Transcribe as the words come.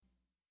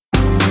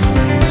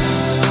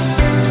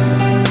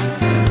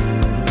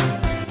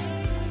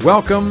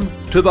Welcome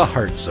to the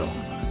Heart Zone,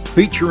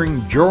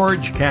 featuring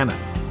George Cannon.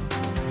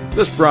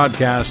 This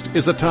broadcast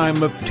is a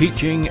time of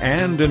teaching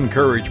and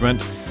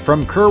encouragement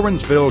from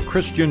Curwensville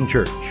Christian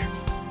Church.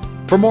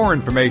 For more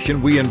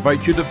information, we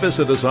invite you to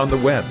visit us on the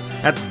web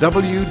at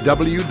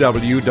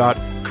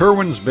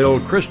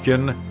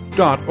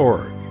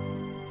www.curwensvillechristian.org.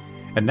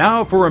 And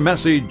now for a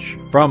message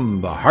from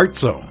the Heart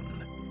Zone.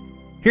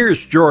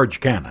 Here's George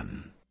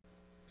Cannon.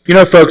 You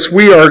know, folks,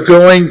 we are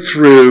going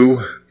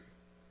through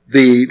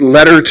the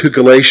letter to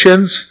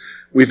Galatians.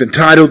 We've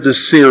entitled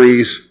this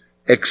series,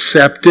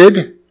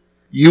 Accepted.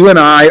 You and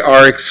I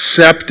are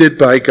accepted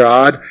by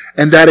God,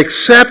 and that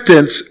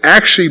acceptance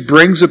actually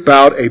brings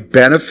about a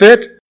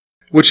benefit,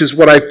 which is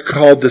what I've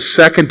called the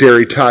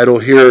secondary title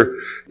here,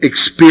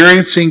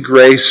 Experiencing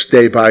Grace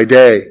Day by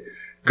Day.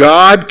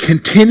 God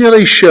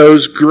continually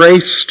shows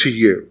grace to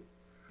you.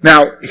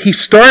 Now, he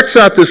starts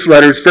out this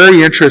letter, it's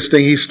very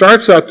interesting, he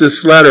starts out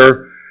this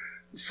letter,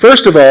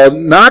 first of all,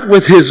 not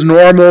with his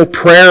normal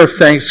prayer of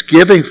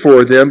thanksgiving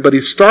for them, but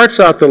he starts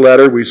out the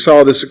letter, we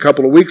saw this a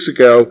couple of weeks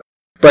ago,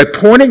 by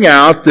pointing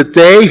out that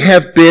they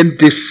have been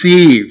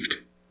deceived.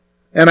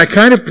 And I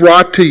kind of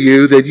brought to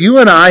you that you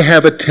and I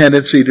have a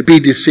tendency to be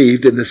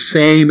deceived in the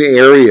same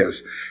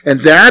areas.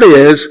 And that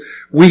is,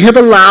 we have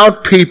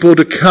allowed people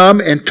to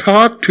come and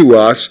talk to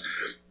us,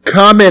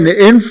 come and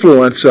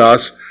influence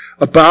us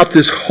about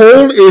this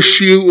whole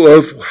issue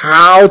of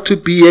how to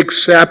be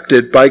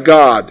accepted by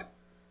God.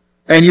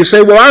 And you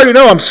say, well, I already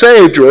know I'm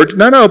saved, George.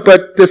 No,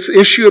 but this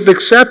issue of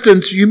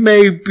acceptance, you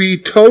may be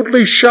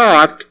totally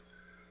shocked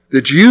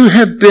that you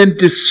have been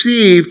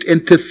deceived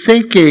into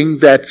thinking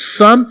that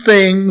some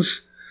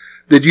things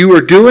that you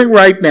are doing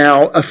right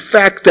now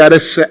affect that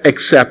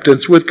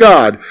acceptance with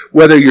God.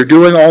 Whether you're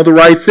doing all the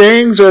right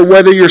things or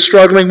whether you're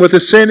struggling with a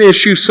sin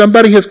issue,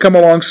 somebody has come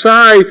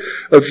alongside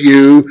of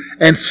you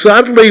and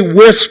subtly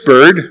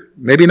whispered,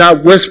 maybe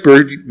not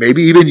whispered,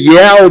 maybe even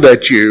yelled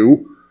at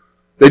you,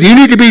 that you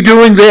need to be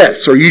doing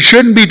this or you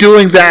shouldn't be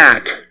doing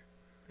that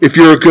if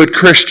you're a good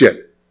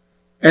Christian.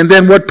 And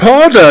then what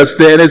Paul does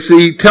then is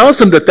he tells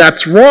them that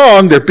that's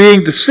wrong, they're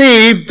being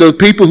deceived, the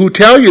people who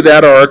tell you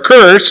that are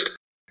accursed.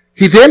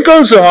 He then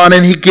goes on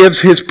and he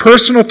gives his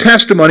personal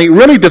testimony,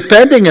 really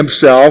defending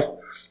himself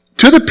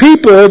to the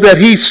people that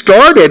he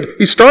started.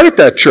 He started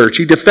that church.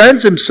 He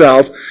defends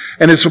himself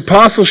and his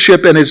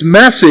apostleship and his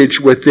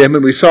message with them,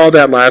 and we saw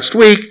that last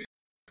week,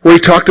 where he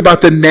talked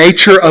about the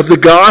nature of the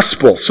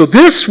gospel. So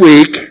this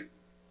week,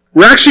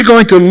 we're actually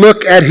going to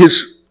look at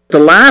the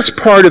last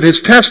part of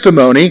his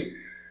testimony,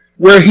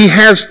 where he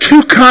has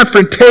two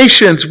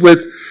confrontations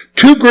with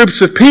two groups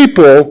of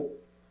people,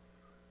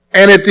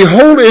 and the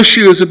whole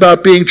issue is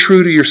about being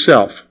true to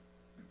yourself.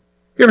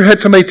 You ever had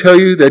somebody tell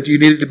you that you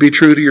needed to be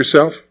true to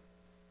yourself?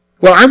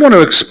 Well, I want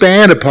to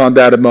expand upon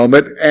that a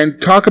moment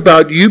and talk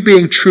about you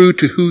being true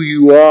to who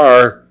you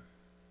are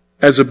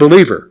as a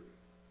believer.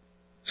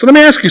 So let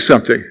me ask you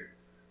something.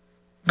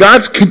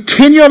 God's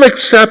continual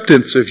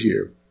acceptance of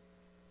you,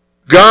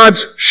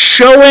 God's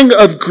showing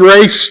of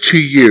grace to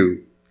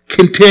you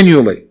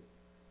continually.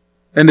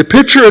 And the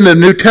picture in the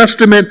New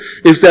Testament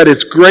is that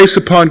it's grace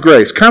upon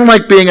grace. Kind of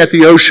like being at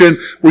the ocean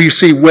where you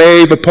see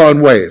wave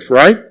upon wave,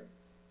 right?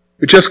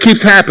 It just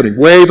keeps happening,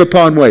 wave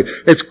upon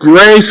wave. It's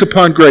grace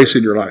upon grace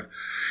in your life.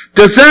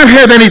 Does that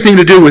have anything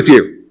to do with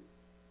you?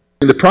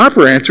 And the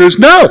proper answer is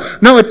no.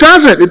 No, it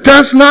doesn't. It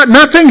does not.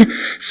 Nothing.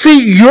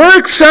 See, your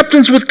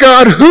acceptance with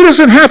God, who does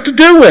it have to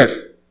do with?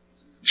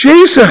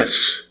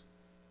 Jesus.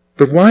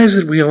 But why is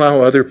it we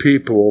allow other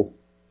people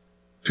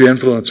to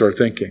influence our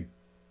thinking?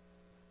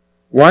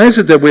 Why is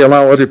it that we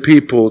allow other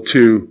people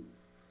to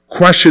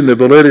question the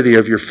validity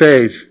of your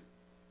faith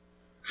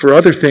for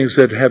other things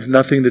that have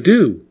nothing to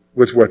do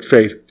with what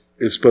faith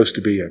is supposed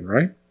to be in,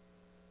 right?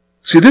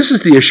 See, this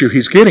is the issue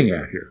he's getting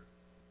at here.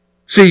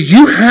 See,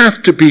 you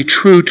have to be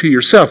true to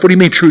yourself. What do you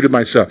mean true to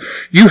myself?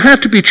 You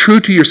have to be true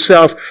to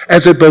yourself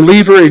as a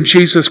believer in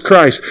Jesus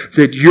Christ,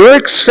 that your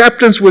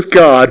acceptance with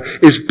God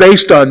is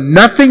based on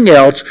nothing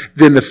else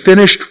than the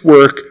finished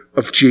work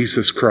of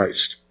Jesus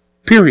Christ.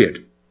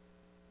 Period.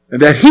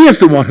 And that he is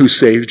the one who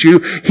saved you.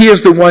 He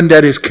is the one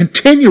that is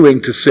continuing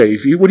to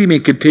save you. What do you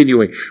mean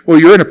continuing? Well,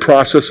 you're in a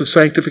process of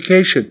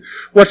sanctification.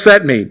 What's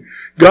that mean?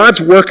 God's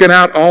working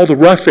out all the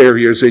rough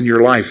areas in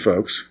your life,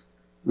 folks,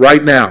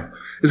 right now.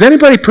 Is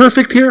anybody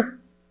perfect here?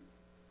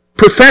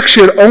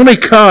 Perfection only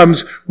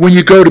comes when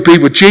you go to be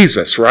with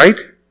Jesus, right?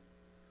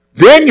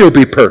 Then you'll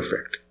be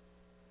perfect.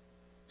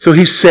 So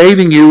he's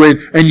saving you,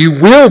 and you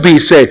will be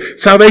saved.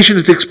 Salvation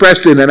is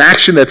expressed in an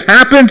action that's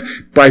happened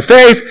by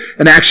faith,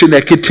 an action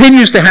that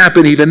continues to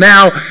happen even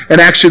now, an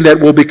action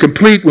that will be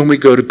complete when we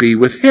go to be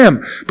with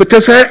him. But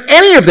does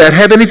any of that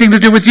have anything to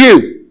do with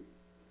you?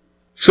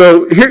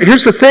 So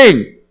here's the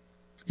thing.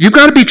 You've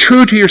got to be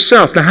true to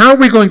yourself. Now, how are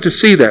we going to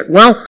see that?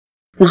 Well,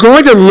 we're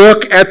going to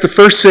look at the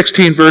first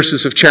 16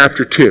 verses of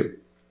chapter 2.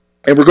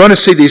 And we're going to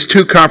see these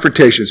two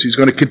confrontations. He's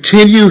going to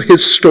continue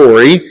his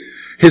story,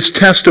 his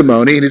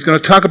testimony, and he's going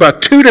to talk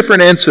about two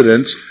different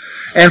incidents.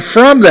 And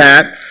from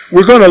that,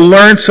 we're going to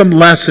learn some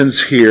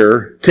lessons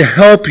here to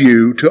help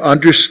you to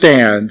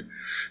understand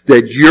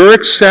that your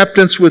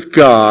acceptance with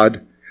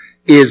God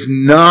is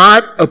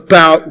not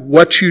about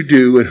what you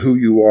do and who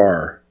you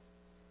are.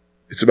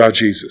 It's about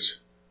Jesus.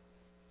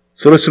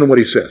 So listen to what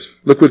he says.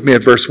 Look with me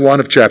at verse 1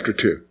 of chapter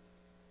 2.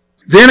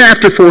 Then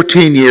after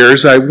 14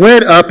 years, I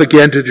went up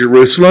again to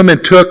Jerusalem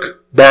and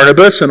took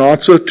Barnabas and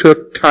also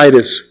took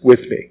Titus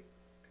with me.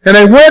 And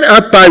I went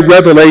up by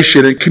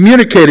revelation and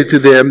communicated to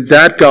them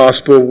that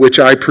gospel which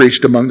I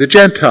preached among the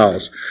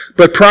Gentiles,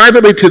 but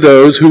privately to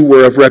those who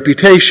were of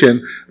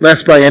reputation,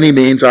 lest by any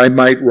means I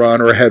might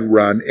run or had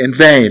run in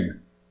vain.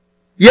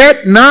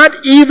 Yet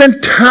not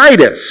even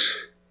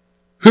Titus,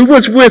 who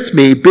was with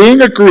me,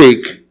 being a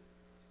Greek,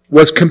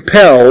 was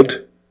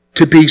compelled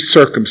to be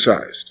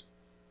circumcised.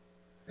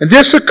 And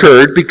this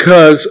occurred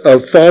because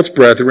of false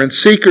brethren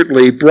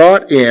secretly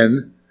brought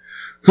in,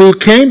 who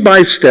came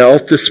by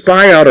stealth to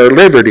spy out our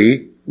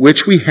liberty,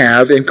 which we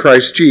have in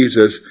Christ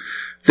Jesus,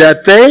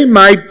 that they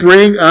might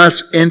bring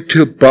us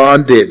into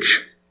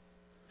bondage,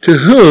 to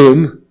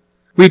whom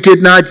we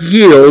did not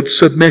yield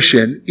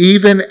submission,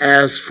 even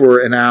as for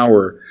an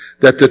hour,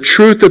 that the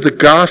truth of the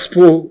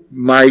gospel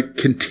might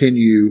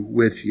continue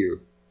with you.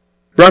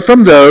 But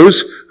from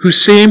those who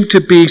seemed to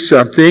be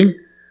something,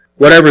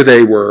 whatever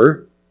they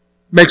were,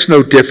 makes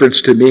no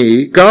difference to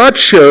me. God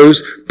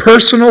shows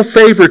personal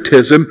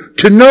favoritism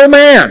to no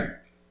man.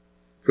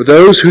 For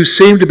those who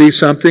seemed to be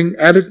something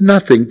added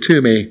nothing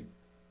to me.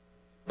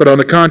 But on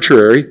the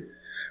contrary,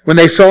 when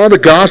they saw the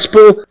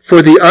gospel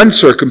for the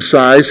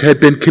uncircumcised had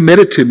been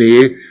committed to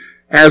me,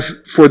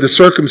 as for the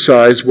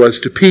circumcised was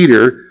to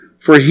Peter,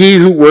 for he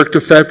who worked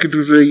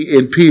effectively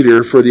in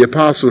Peter for the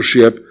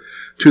apostleship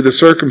to the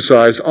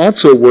circumcised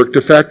also worked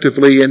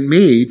effectively in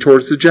me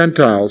towards the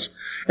Gentiles.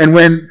 And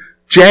when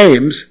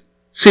James,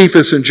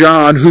 Cephas, and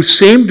John, who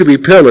seemed to be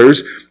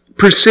pillars,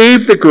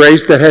 perceived the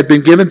grace that had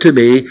been given to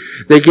me,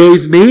 they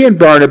gave me and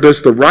Barnabas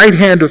the right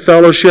hand of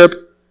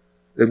fellowship,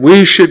 that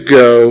we should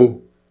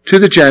go to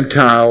the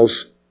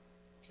Gentiles,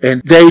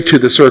 and they to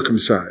the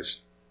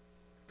circumcised.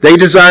 They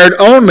desired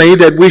only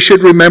that we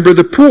should remember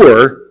the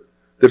poor,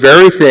 the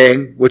very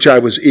thing which I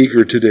was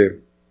eager to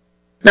do.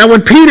 Now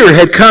when Peter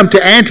had come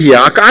to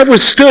Antioch, I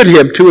withstood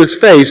him to his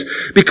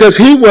face, because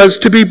he was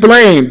to be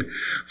blamed.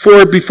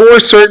 For before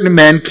certain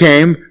men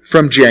came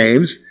from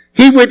James,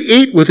 he would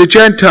eat with the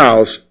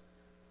Gentiles.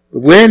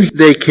 But when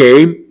they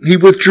came, he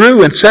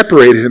withdrew and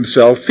separated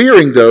himself,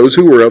 fearing those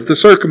who were of the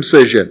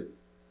circumcision.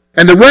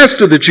 And the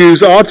rest of the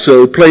Jews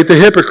also played the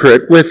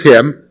hypocrite with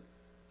him,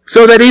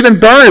 so that even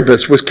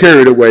Barnabas was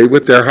carried away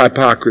with their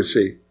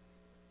hypocrisy.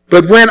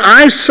 But when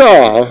I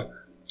saw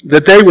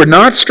that they were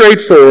not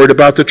straightforward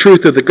about the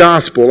truth of the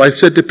gospel, I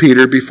said to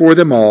Peter before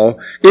them all,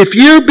 if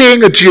you,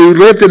 being a Jew,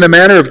 lived in the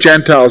manner of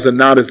Gentiles and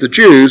not as the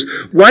Jews,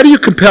 why do you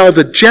compel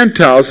the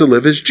Gentiles to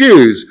live as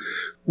Jews?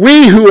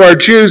 We who are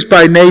Jews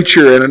by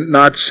nature and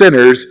not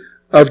sinners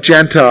of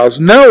Gentiles,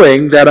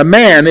 knowing that a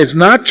man is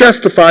not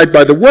justified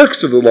by the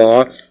works of the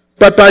law,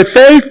 but by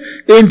faith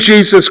in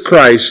Jesus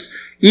Christ.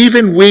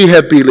 Even we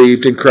have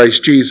believed in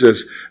Christ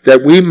Jesus,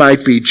 that we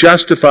might be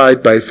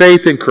justified by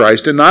faith in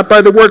Christ, and not by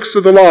the works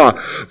of the law.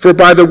 For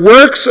by the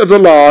works of the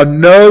law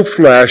no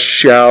flesh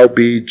shall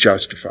be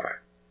justified.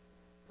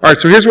 All right,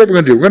 so here's what we're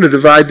going to do. We're going to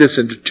divide this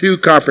into two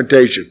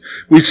confrontations.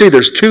 We see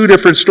there's two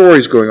different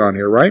stories going on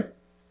here, right?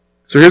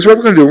 So here's what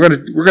we're going to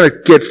do. We're going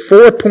to get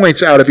 4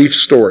 points out of each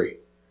story.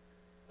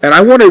 And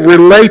I want to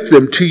relate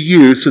them to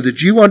you so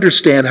that you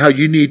understand how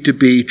you need to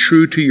be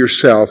true to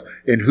yourself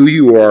and who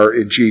you are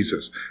in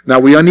Jesus. Now,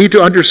 we need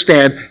to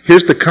understand,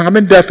 here's the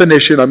common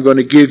definition I'm going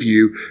to give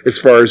you as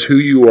far as who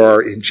you are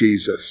in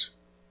Jesus.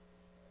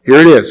 Here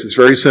it is. It's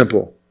very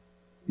simple.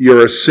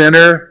 You're a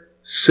sinner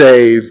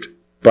saved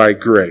by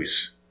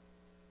grace.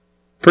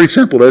 Pretty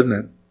simple, isn't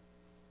it?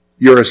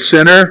 You're a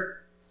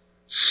sinner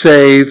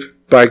saved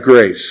by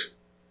grace.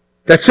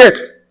 That's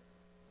it.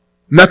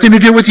 Nothing to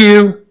do with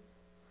you.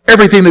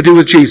 Everything to do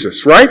with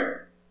Jesus, right?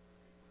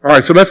 All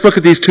right, so let's look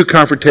at these two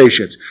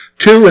confrontations.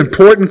 Two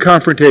important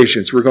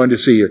confrontations we're going to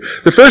see here.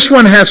 The first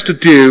one has to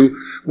do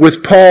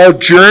with Paul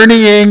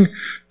journeying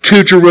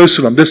to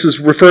Jerusalem. This is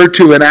referred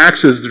to in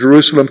Acts as the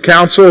Jerusalem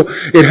Council.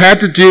 It had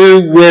to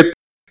do with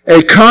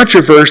a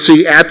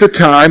controversy at the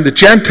time. The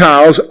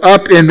Gentiles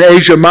up in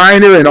Asia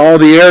Minor and all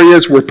the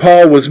areas where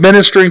Paul was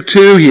ministering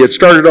to, he had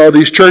started all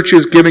these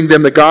churches giving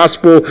them the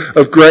gospel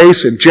of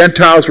grace, and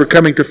Gentiles were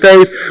coming to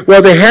faith.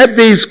 Well, they had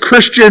these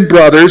Christian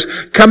brothers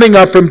coming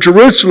up from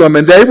Jerusalem,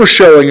 and they were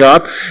showing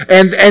up,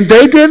 and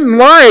they didn't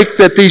like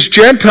that these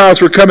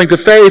Gentiles were coming to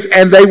faith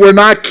and they were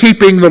not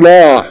keeping the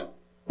law.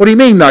 What do you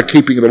mean not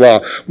keeping the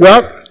law?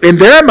 Well, in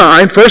their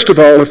mind, first of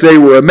all, if they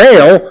were a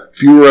male,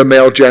 if you were a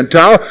male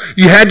Gentile,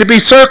 you had to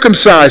be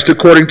circumcised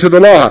according to the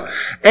law.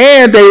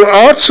 And they were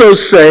also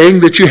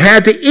saying that you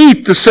had to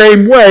eat the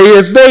same way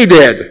as they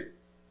did.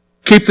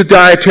 Keep the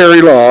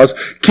dietary laws,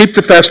 keep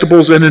the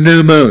festivals and the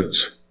new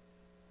moons.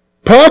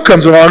 Paul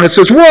comes along and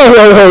says,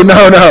 whoa,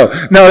 no,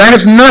 that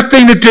has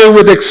nothing to do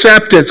with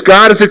acceptance.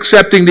 God is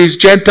accepting these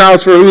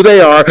Gentiles for who they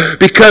are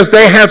because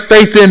they have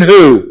faith in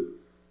who?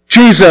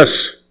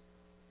 Jesus.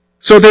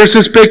 So there's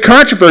this big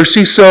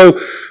controversy.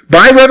 So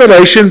by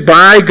revelation,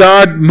 by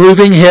God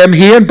moving him,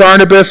 he and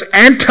Barnabas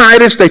and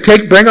Titus, they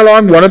bring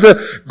along one of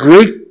the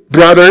Greek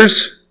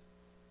brothers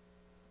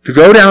to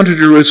go down to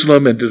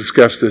Jerusalem and to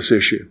discuss this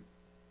issue.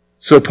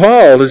 So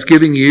Paul is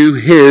giving you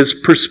his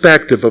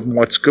perspective of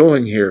what's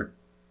going here.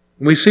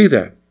 And we see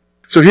that.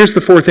 So here's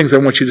the 4 things I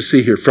want you to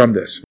see here from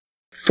this.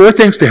 4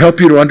 things to help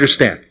you to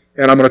understand.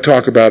 And I'm going to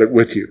talk about it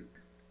with you.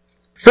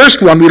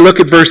 First one, we look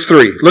at verse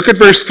 3. Look at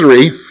verse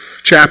 3,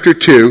 chapter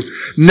 2.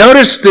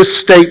 Notice this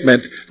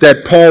statement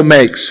that Paul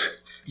makes.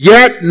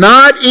 Yet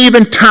not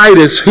even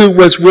Titus, who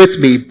was with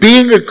me,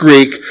 being a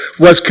Greek,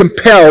 was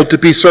compelled to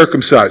be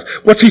circumcised.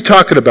 What's he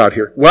talking about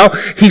here? Well,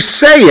 he's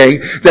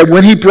saying that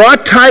when he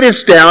brought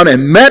Titus down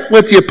and met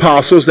with the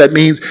apostles, that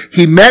means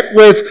he met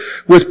with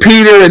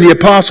Peter and the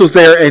apostles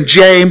there and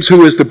James,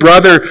 who is the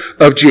brother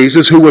of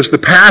Jesus, who was the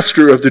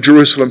pastor of the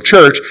Jerusalem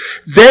church,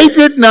 they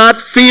did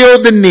not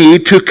feel the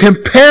need to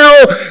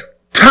compel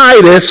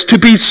Titus to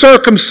be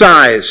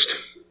circumcised.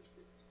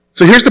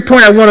 So here's the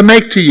point I want to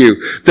make to you.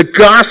 The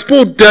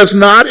gospel does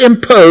not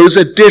impose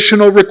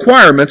additional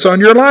requirements on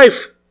your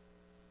life.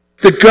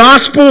 The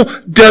gospel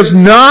does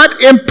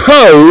not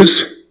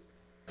impose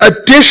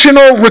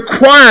additional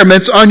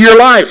requirements on your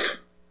life.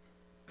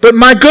 But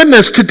my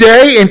goodness,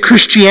 today in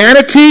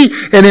Christianity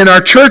and in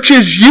our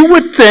churches, you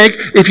would think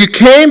if you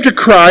came to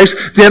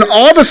Christ, then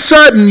all of a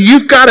sudden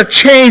you've got to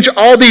change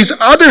all these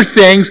other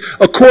things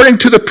according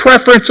to the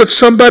preference of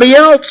somebody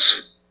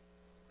else.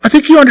 I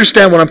think you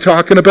understand what I'm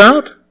talking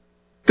about.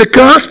 The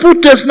gospel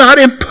does not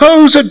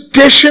impose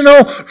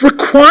additional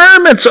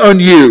requirements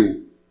on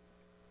you.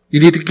 You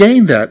need to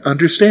gain that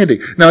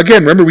understanding. Now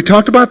again, remember we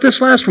talked about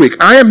this last week.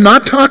 I am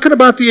not talking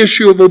about the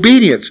issue of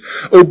obedience.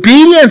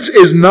 Obedience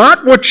is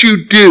not what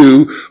you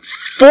do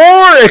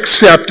for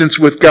acceptance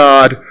with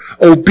God.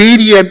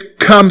 Obedience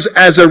comes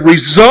as a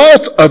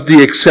result of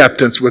the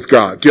acceptance with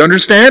God. Do you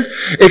understand?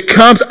 It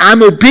comes,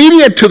 I'm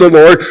obedient to the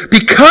Lord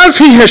because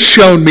he has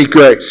shown me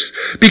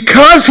grace,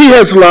 because he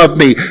has loved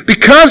me,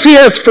 because he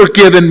has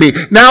forgiven me.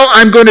 Now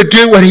I'm going to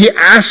do what he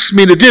asks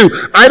me to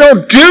do. I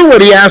don't do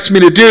what he asks me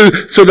to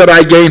do so that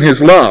I gain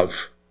his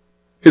love.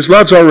 His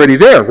love's already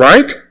there,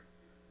 right?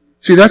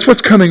 See, that's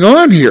what's coming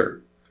on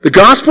here. The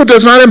gospel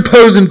does not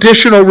impose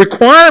additional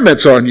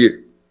requirements on you.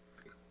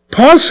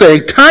 Paul's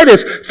saying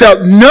Titus felt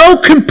no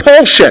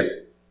compulsion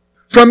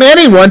from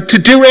anyone to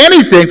do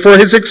anything for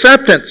his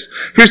acceptance.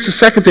 Here's the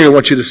second thing I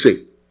want you to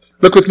see.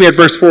 Look with me at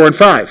verse 4 and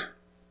 5.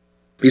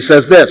 He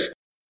says this,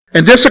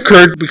 and this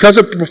occurred because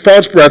of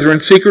false brethren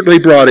secretly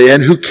brought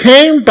in, who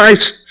came by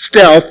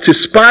stealth to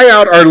spy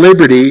out our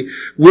liberty,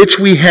 which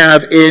we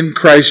have in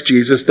Christ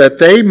Jesus, that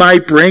they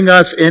might bring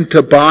us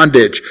into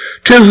bondage,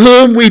 to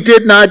whom we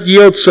did not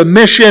yield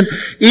submission,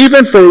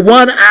 even for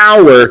 1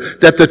 hour,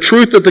 that the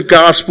truth of the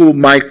gospel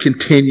might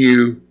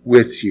continue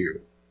with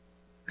you.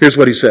 Here's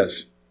what he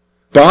says.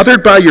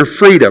 Bothered by your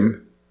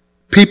freedom,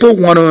 people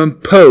want to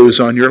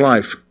impose on your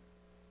life.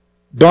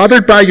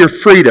 Bothered by your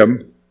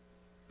freedom,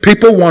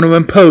 people want to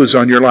impose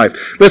on your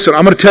life. Listen,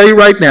 I'm going to tell you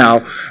right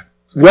now,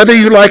 whether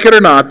you like it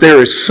or not,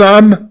 there is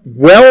some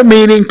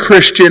well-meaning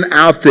Christian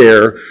out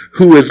there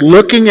who is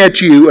looking at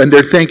you and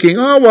they're thinking,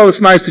 oh, well,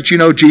 it's nice that you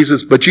know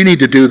Jesus, but you need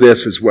to do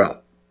this as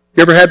well.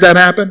 You ever had that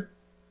happen?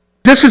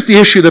 This is the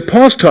issue that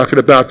Paul's talking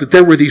about, that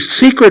there were these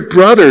secret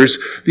brothers,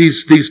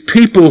 these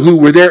people who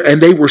were there,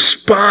 and they were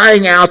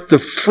spying out the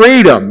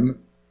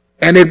freedom,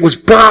 and it was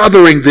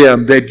bothering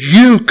them that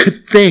you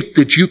could think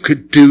that you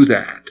could do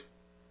that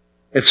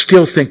and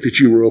still think that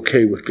you were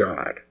okay with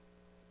God.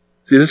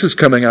 See, this is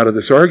coming out of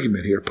this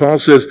argument here. Paul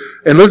says,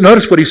 and look,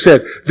 notice what he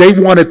said. They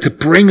wanted to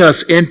bring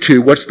us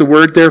into, what's the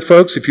word there,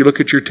 folks, if you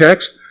look at your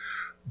text?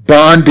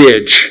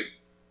 Bondage.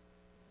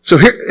 So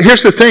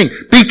here's the thing.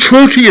 Be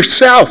true to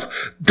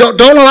yourself.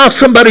 Don't allow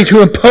somebody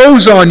to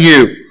impose on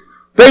you.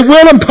 They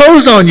will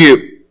impose on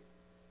you.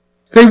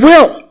 They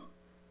will.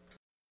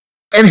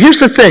 And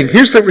here's the thing.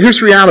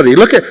 Here's reality.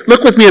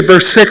 Look with me at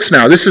verse 6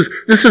 now. This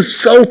is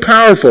so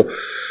powerful.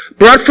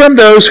 Brought from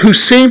those who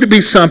seem to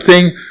be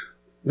something,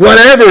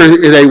 whatever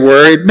they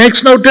were, it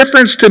makes no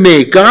difference to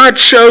me. God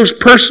shows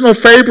personal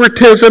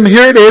favoritism,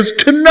 here it is,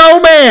 to no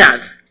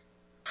man.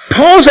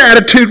 Paul's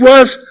attitude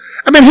was,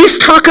 he's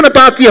talking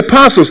about the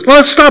apostles.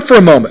 Let's stop for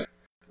a moment.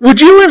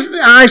 Would you and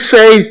I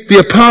say the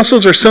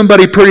apostles are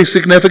somebody pretty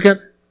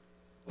significant?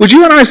 Would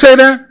you and I say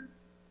that?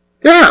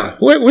 Yeah.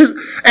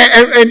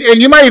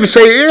 And you might even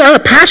say, yeah, the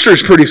pastor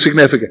is pretty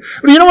significant.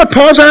 But you know what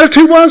Paul's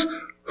attitude was?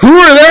 Who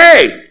are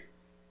they?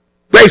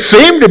 They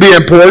seem to be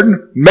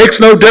important.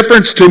 Makes no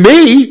difference to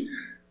me.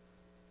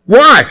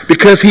 Why?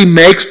 Because he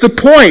makes the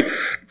point.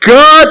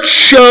 God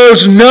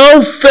shows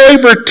no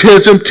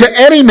favoritism to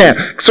any man.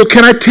 So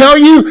can I tell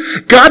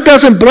you, God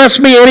doesn't bless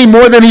me any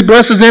more than he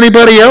blesses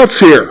anybody else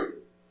here.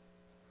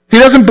 He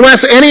doesn't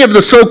bless any of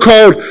the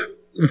so-called,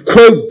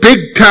 quote,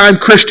 big-time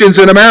Christians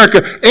in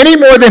America any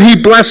more than he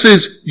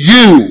blesses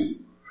you.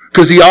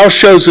 Because he all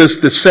shows us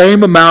the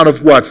same amount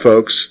of what,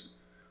 folks?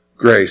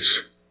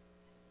 Grace.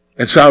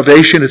 And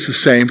salvation is the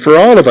same for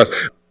all of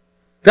us.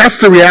 That's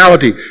the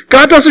reality.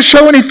 God doesn't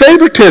show any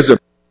favoritism.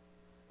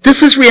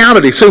 This is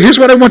reality. So here's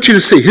what I want you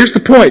to see. Here's the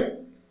point.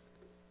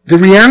 The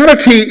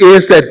reality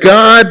is that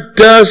God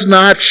does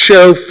not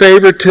show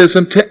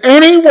favoritism to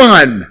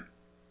anyone.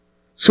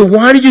 So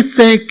why do you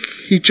think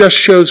he just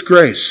shows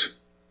grace?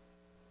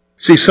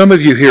 See, some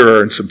of you here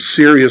are in some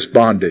serious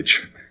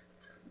bondage.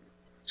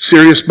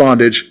 Serious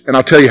bondage, and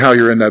I'll tell you how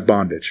you're in that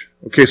bondage.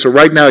 Okay, so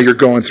right now you're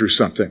going through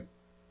something.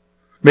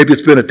 Maybe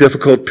it's been a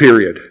difficult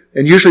period.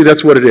 And usually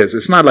that's what it is.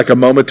 It's not like a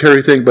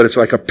momentary thing, but it's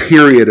like a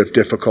period of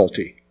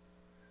difficulty.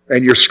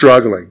 And you're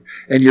struggling.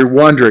 And you're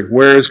wondering,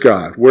 where is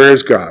God? Where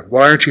is God?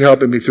 Why aren't you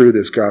helping me through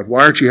this, God?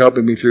 Why aren't you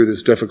helping me through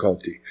this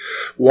difficulty?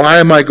 Why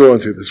am I going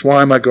through this?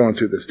 Why am I going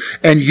through this?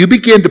 And you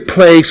begin to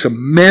play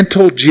some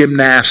mental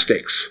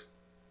gymnastics.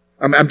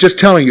 I'm just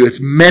telling you, it's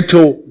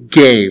mental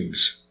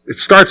games. It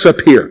starts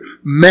up here.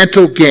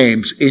 Mental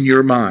games in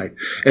your mind.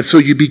 And so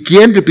you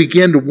begin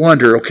to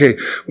wonder, okay,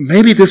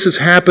 maybe this is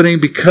happening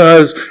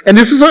because, and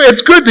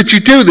it's good that you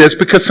do this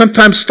because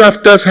sometimes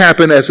stuff does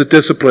happen as a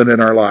discipline in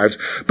our lives.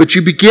 But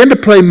you begin to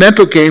play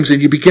mental games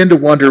and you begin to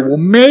wonder, well,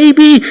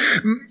 maybe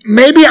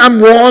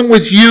I'm wrong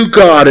with you,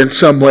 God, in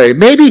some way.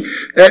 Maybe,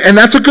 and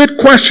that's a good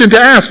question to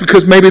ask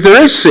because maybe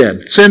there is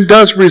sin. Sin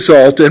does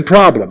result in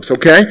problems,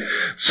 okay?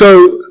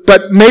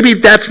 But maybe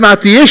that's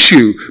not the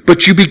issue.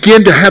 But you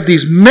begin to have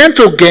these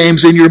mental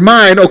games in your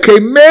mind. Okay,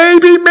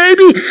 maybe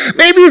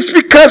it's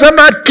because I'm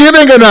not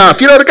giving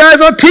enough. You know, the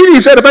guys on TV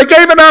said if I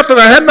gave enough and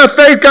I had enough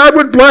faith, God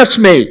would bless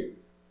me.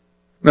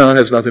 No, it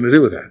has nothing to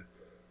do with that.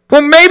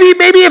 Well, maybe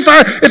if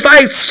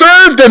I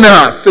served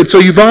enough, and so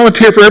you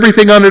volunteer for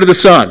everything under the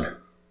sun.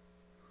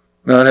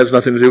 No, it has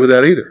nothing to do with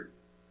that either.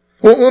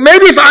 Well,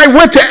 maybe if I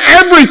went to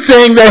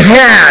everything they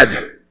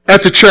had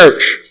at the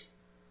church.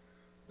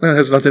 No, it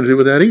has nothing to do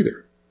with that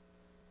either.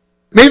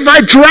 Maybe if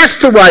I dress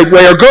the right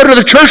way or go to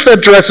the church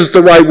that dresses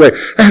the right way.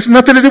 It has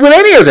nothing to do with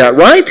any of that,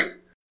 right?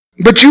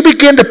 But you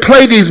begin to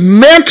play these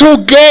mental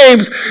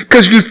games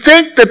because you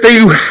think that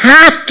you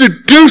have to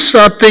do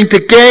something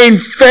to gain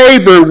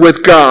favor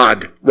with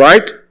God,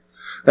 right?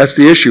 That's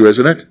the issue,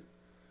 isn't it?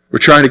 We're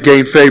trying to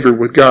gain favor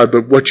with God,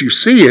 but what you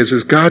see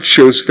is God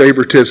shows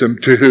favoritism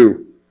to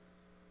who?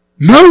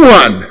 No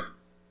one.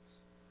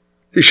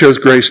 He shows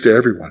grace to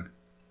everyone.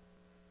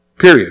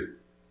 Period.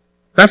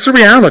 That's the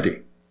reality.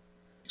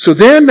 So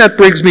then that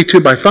brings me to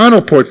my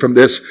final point from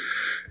this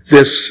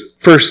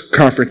first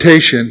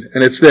confrontation,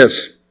 and it's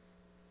this.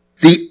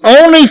 The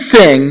only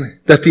thing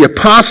that the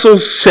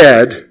apostles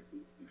said,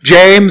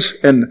 James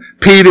and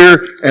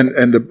Peter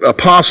and the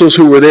apostles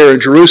who were there in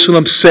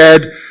Jerusalem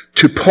said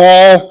to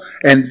Paul,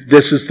 and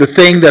this is the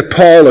thing that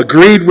Paul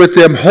agreed with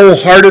them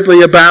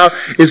wholeheartedly about,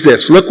 is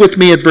this. Look with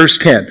me at verse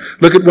 10.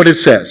 Look at what it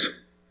says.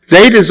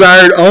 They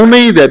desired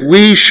only that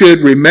we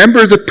should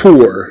remember the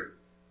poor,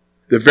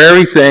 the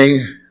very thing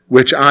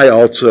which I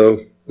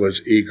also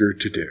was eager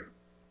to do.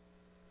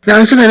 Now,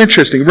 isn't that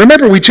interesting?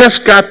 Remember, we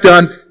just got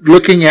done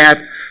looking at,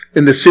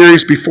 in the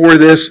series before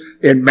this,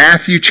 in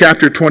Matthew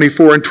chapter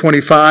 24 and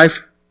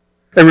 25.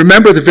 And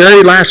remember, the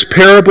very last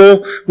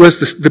parable was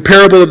the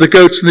parable of the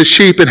goats and the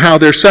sheep and how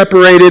they're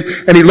separated.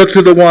 And he looked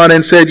to the one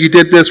and said, you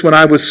did this when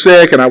I was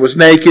sick and I was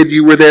naked.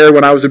 You were there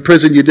when I was in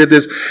prison. You did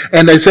this.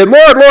 And they said,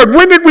 Lord,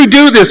 when did we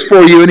do this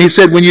for you? And he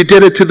said, when you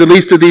did it to the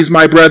least of these,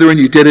 my brethren,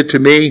 you did it to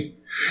me.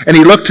 And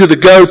he looked to the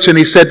goats and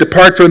he said,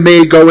 depart from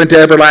me, go into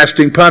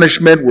everlasting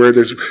punishment where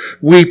there's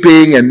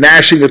weeping and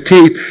gnashing of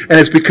teeth. And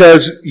it's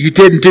because you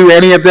didn't do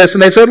any of this.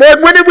 And they said,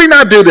 Lord, when did we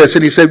not do this?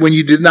 And he said, when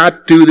you did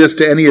not do this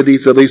to any of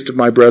these, the least of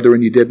my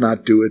brethren, you did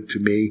not do it to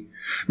me.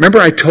 Remember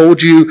I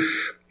told you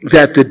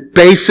that the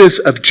basis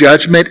of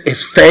judgment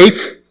is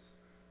faith,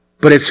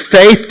 but it's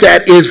faith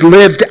that is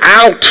lived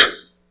out.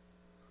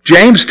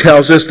 James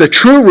tells us that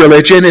true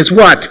religion is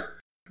what?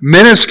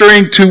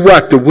 Ministering to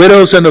what? The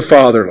widows and the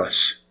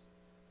fatherless.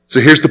 So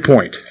here's the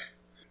point.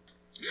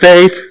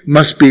 Faith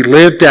must be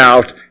lived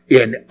out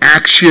in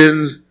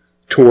actions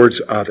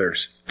towards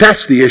others.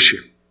 That's the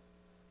issue.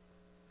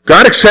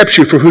 God accepts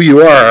you for who you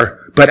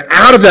are, but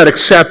out of that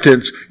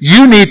acceptance,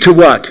 you need to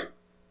what?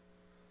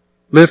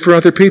 Live for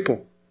other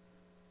people.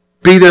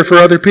 Be there for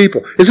other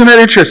people. Isn't that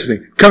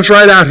interesting? It comes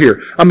right out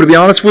here. I'm going to be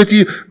honest with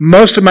you.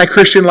 Most of my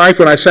Christian life,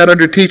 when I sat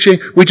under teaching,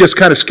 we just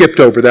kind of skipped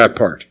over that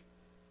part.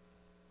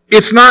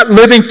 It's not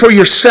living for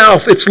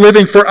yourself. It's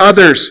living for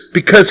others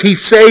because he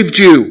saved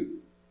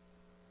you.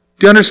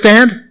 Do you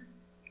understand?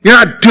 You're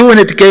not doing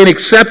it to gain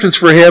acceptance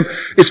for him.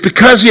 It's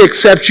because he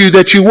accepts you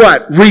that you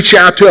what? Reach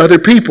out to other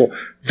people.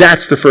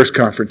 That's the first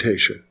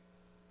confrontation.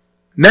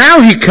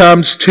 Now he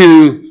comes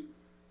to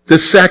the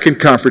second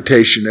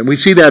confrontation, and we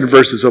see that in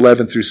verses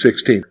 11 through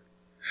 16.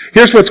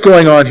 Here's what's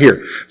going on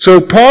here.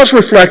 So Paul's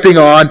reflecting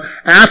on,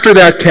 after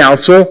that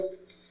council,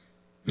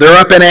 they're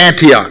up in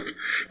Antioch.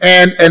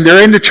 And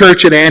they're in the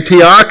church at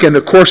Antioch, and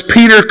of course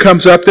Peter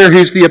comes up there,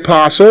 he's the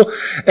apostle,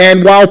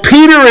 and while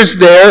Peter is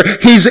there,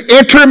 he's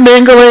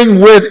intermingling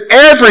with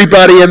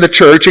everybody in the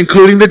church,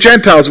 including the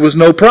Gentiles. It was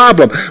no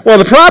problem. Well,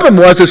 the problem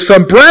was that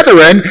some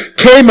brethren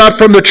came up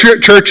from the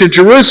church in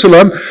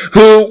Jerusalem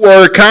who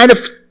were kind of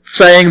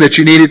saying that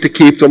you needed to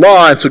keep the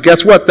law, and so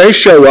guess what? They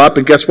show up,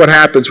 and guess what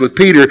happens with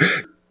Peter?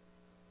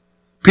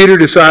 Peter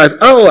decides,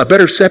 I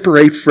better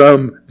separate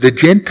from the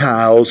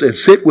Gentiles and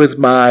sit with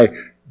my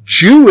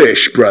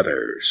Jewish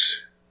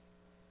brothers.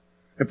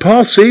 And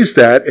Paul sees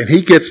that, and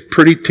he gets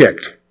pretty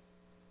ticked.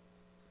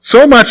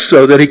 So much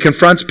so that he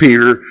confronts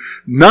Peter,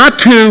 not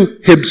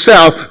to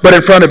himself, but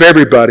in front of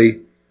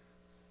everybody.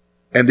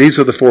 And these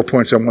are the 4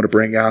 points I want to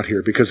bring out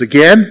here. Because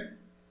again,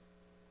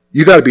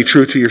 you got to be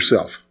true to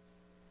yourself.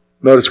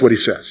 Notice what he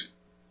says.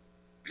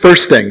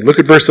 First thing, look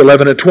at verse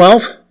 11 and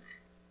 12.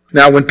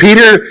 Now when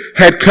Peter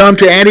had come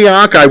to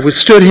Antioch, I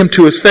withstood him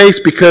to his face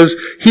because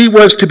he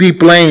was to be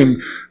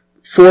blamed.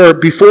 For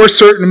before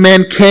certain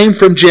men came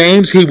from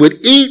James, he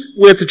would eat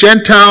with the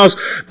Gentiles,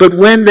 but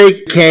when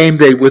they came,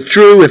 they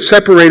withdrew and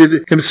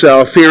separated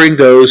himself, fearing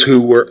those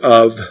who were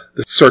of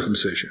the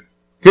circumcision.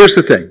 Here's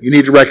the thing. You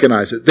need to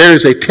recognize it. There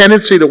is a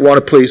tendency to want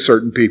to please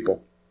certain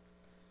people.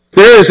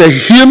 There is a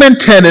human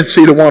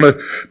tendency to want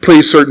to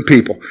please certain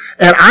people.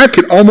 And I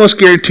can almost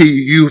guarantee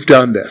you've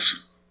done this.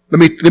 Let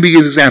me give you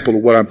an example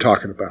of what I'm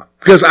talking about.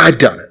 Because I've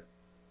done it.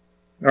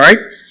 All right?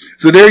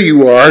 So there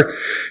you are.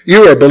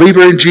 You're a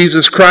believer in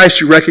Jesus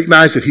Christ. You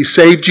recognize that He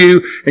saved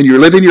you, and you're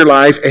living your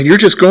life, and you're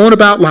just going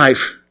about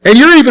life. And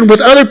you're even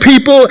with other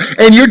people,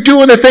 and you're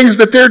doing the things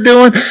that they're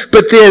doing,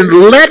 but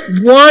then let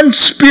one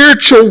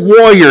spiritual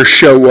warrior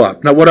show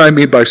up. Now, what do I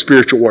mean by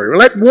spiritual warrior?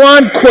 Let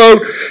one,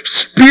 quote,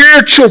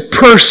 spiritual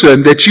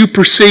person that you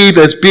perceive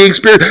as being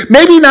spiritual,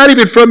 maybe not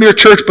even from your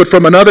church, but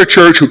from another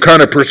church who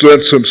kind of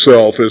presents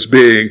himself as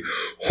being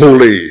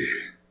holy.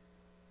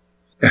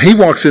 And he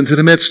walks into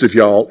the midst of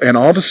y'all, and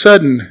all of a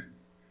sudden,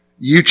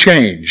 you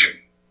change.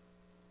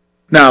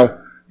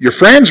 Now, your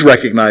friends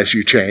recognize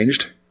you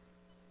changed.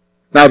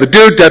 Now, the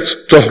dude that's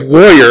the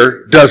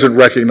warrior doesn't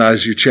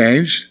recognize you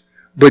changed.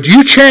 But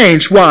you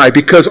changed. Why?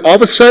 Because all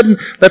of a sudden,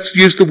 let's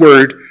use the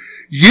word,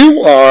 you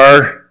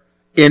are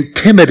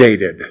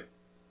intimidated.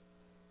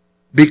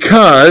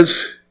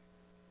 Because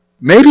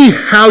maybe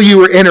how you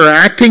were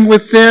interacting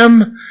with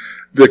them,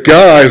 the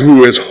guy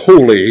who is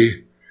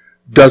holy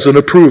doesn't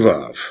approve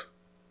of.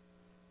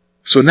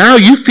 So now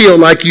you feel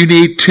like you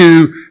need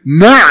to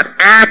not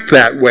act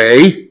that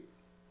way,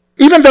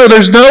 even though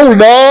there's no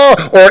law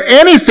or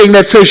anything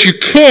that says you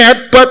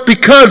can't, but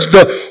because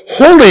the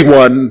Holy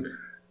One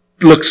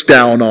looks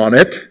down on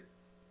it,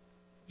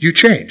 you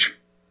change.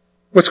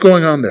 What's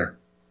going on there?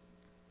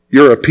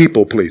 You're a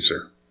people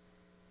pleaser.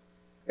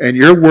 And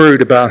you're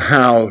worried about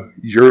how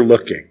you're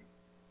looking.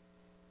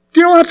 Do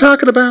you know what I'm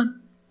talking about?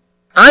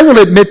 I will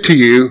admit to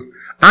you,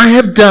 I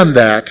have done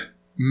that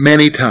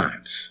many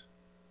times.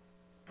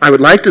 I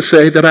would like to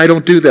say that I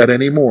don't do that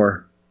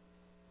anymore.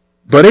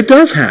 But it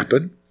does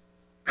happen.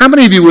 How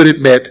many of you would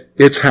admit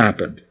it's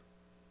happened?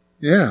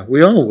 Yeah,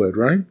 we all would,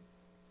 right?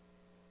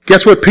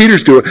 Guess what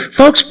Peter's doing?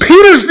 Folks,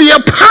 Peter's the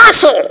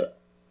apostle.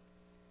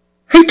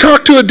 He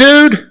talked to a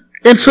dude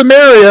in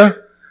Samaria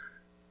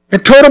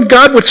and told him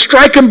God would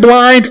strike him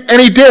blind,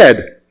 and he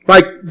did.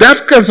 Like,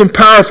 that's got some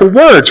powerful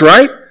words,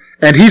 right?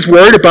 And he's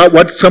worried about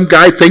what some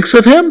guy thinks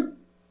of him?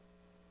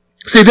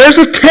 See, there's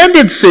a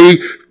tendency,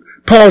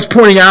 Paul's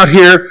pointing out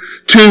here,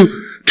 to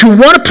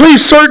want to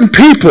please certain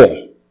people.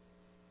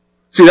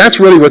 See, that's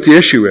really what the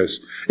issue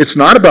is. It's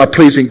not about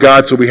pleasing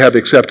God so we have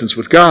acceptance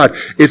with God.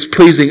 It's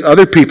pleasing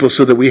other people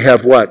so that we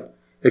have what?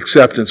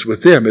 Acceptance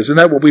with them. Isn't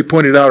that what we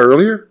pointed out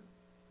earlier?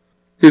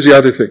 Here's the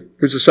other thing.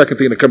 Here's the second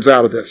thing that comes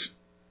out of this.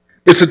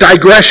 It's a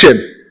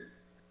digression.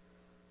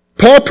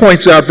 Paul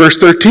points out verse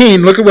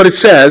 13. Look at what it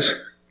says.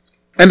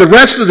 And the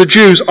rest of the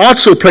Jews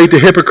also played the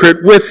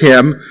hypocrite with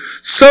him,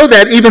 so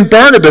that even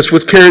Barnabas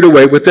was carried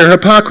away with their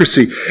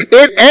hypocrisy.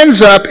 It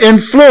ends up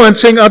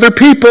influencing other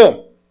people.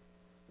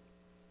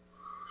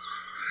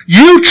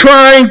 You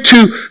trying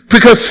to,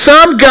 because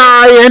some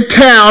guy in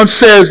town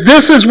says,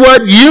 this is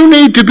what you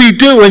need to be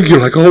doing. You're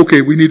like, oh,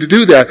 okay, we need to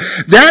do that.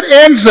 That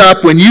ends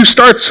up, when you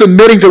start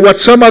submitting to what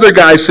some other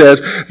guy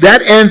says,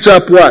 that ends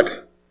up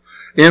what?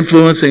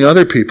 Influencing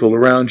other people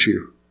around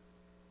you.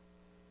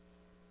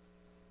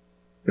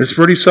 It's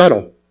pretty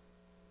subtle.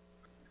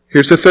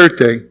 Here's the third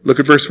thing. Look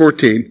at verse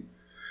 14.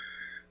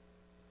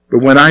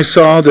 But when I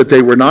saw that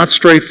they were not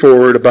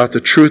straightforward about the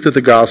truth of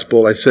the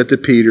gospel, I said to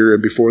Peter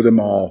and before them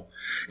all,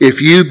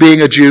 if you,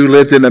 being a Jew,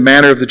 lived in the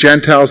manner of the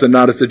Gentiles and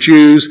not as the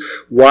Jews,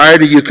 why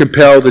do you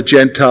compel the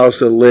Gentiles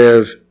to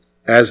live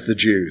as the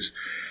Jews?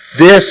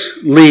 This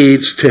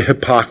leads to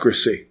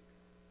hypocrisy.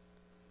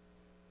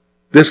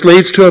 This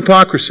leads to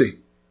hypocrisy.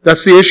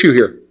 That's the issue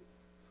here.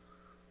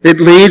 It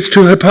leads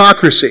to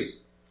hypocrisy.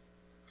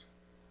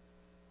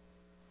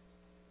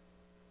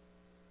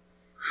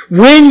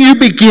 When you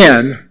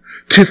begin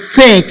to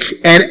think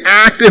and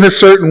act in a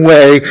certain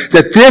way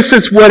that this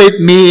is what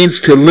it means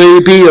to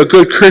be a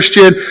good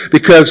Christian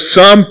because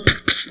some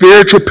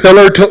spiritual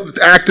pillar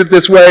acted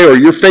this way, or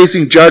you're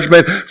facing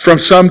judgment from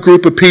some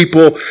group of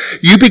people,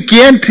 you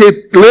begin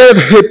to live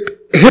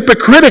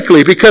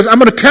hypocritically, because I'm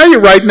going to tell you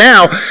right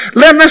now,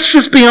 let's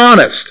just be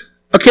honest.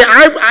 Okay,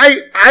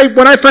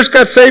 when I first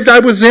got saved, I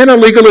was in a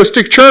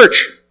legalistic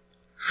church.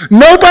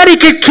 Nobody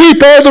could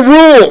keep all the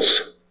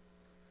rules.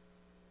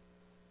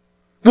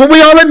 Will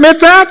we all admit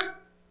that?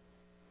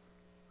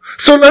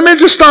 So let me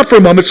just stop for a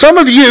moment. Some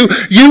of you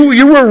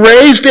were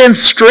raised in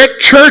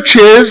strict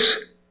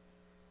churches.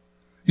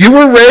 You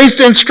were raised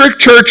in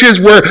strict churches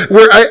where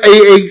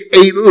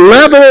a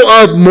level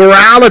of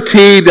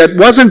morality that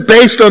wasn't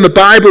based on the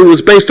Bible,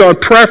 was based on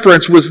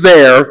preference, was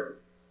there.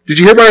 Did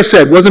you hear what I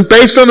said? Wasn't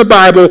based on the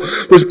Bible,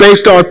 was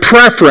based on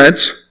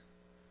preference.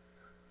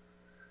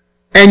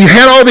 And you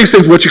had all these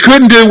things, what you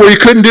couldn't do, where you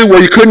couldn't do,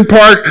 where you couldn't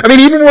park. I mean,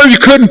 even where you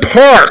couldn't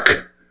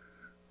park,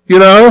 you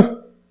know?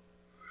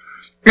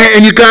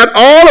 And you got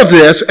all of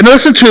this, and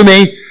listen to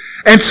me,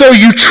 and so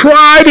you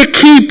try to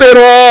keep it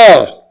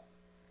all.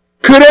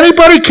 Could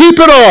anybody keep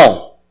it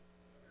all?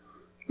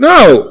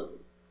 No.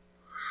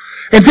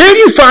 And then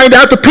you find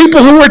out the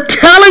people who are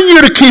telling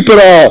you to keep it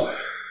all,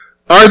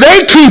 are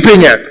they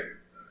keeping it?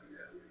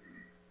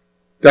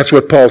 That's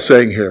what Paul's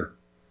saying here.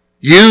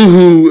 You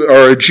who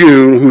are a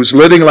Jew who's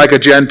living like a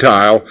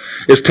Gentile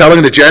is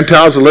telling the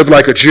Gentiles to live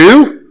like a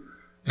Jew?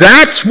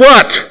 That's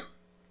what?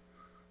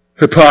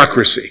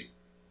 Hypocrisy.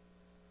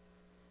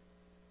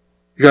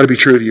 You got to be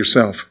true to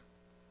yourself.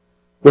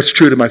 What's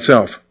true to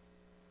myself?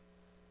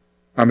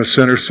 I'm a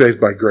sinner saved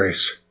by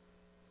grace.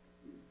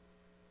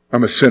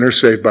 I'm a sinner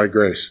saved by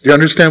grace. Do you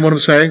understand what I'm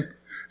saying?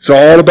 It's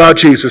all about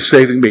Jesus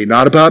saving me,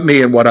 not about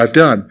me and what I've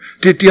done.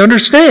 Do you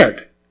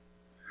understand?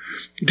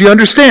 Do you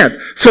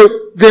understand? So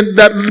then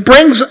that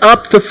brings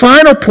up the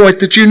final point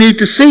that you need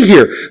to see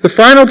here. The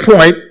final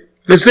point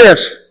is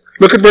this.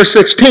 Look at verse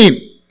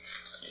 16.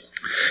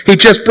 He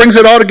just brings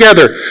it all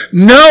together.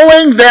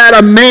 Knowing that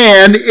a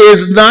man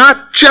is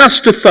not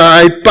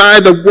justified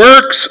by the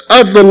works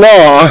of the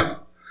law,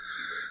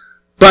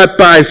 but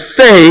by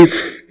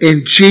faith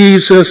in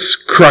Jesus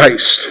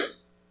Christ.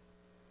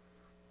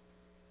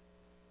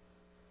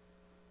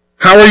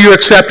 How are you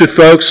accepted,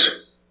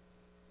 folks?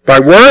 By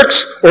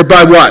works or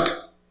by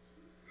what?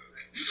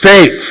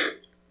 Faith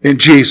in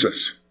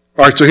Jesus.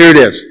 All right, so here it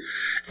is.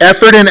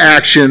 Effort and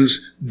actions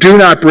do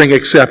not bring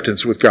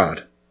acceptance with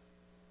God.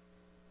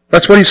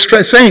 That's what he's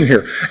saying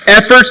here.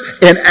 Efforts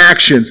and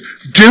actions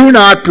do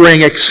not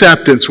bring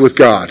acceptance with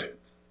God.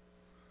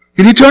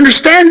 You need to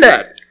understand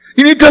that.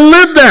 You need to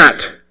live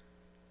that.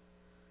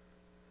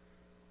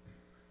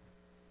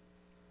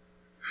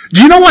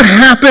 Do you know what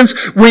happens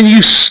when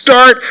you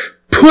start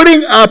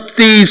putting up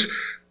these,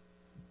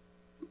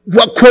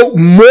 what quote,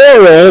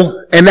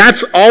 moral, and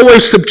that's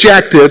always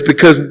subjective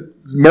because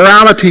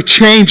morality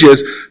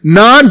changes,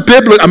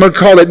 non-biblical, I'm going to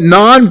call it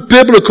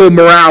non-biblical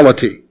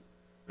morality.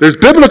 There's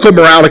biblical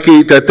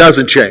morality that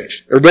doesn't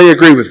change. Everybody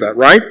agree with that,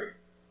 right?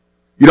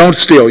 You don't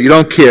steal, you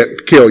don't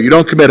kill, you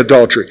don't commit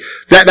adultery.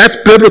 That's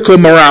biblical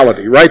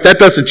morality, right? That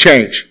doesn't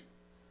change.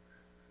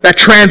 That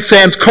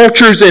transcends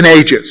cultures and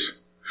ages.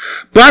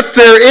 But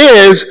there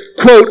is,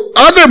 quote,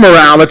 other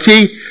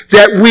morality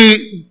that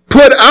we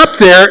put up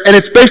there, and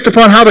it's based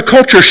upon how the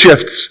culture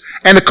shifts.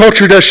 And the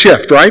culture does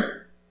shift, right?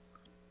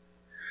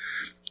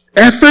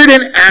 Effort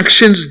and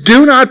actions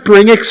do not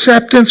bring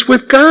acceptance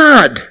with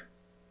God.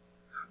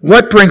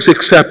 What brings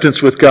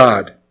acceptance with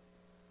God?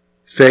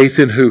 Faith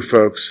in who,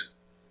 folks?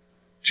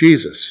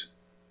 Jesus.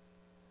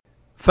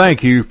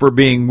 Thank you for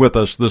being with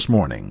us this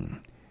morning.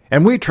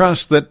 And we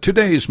trust that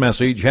today's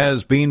message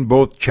has been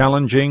both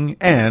challenging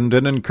and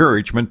an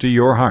encouragement to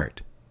your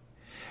heart.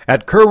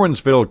 At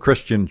Curwensville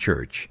Christian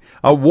Church,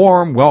 a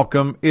warm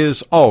welcome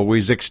is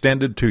always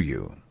extended to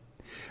you.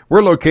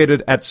 We're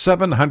located at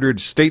 700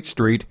 State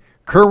Street,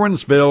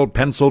 Curwensville,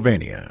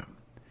 Pennsylvania.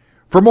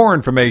 For more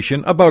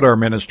information about our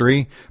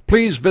ministry,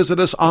 please visit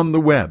us on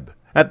the web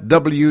at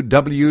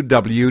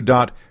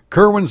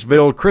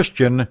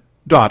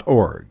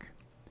www.curwensvillechristian.org.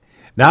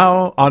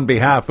 Now, on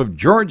behalf of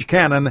George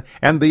Cannon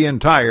and the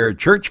entire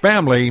church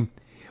family,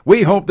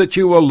 we hope that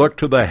you will look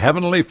to the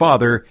Heavenly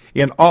Father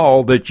in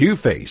all that you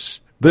face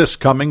this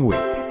coming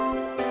week.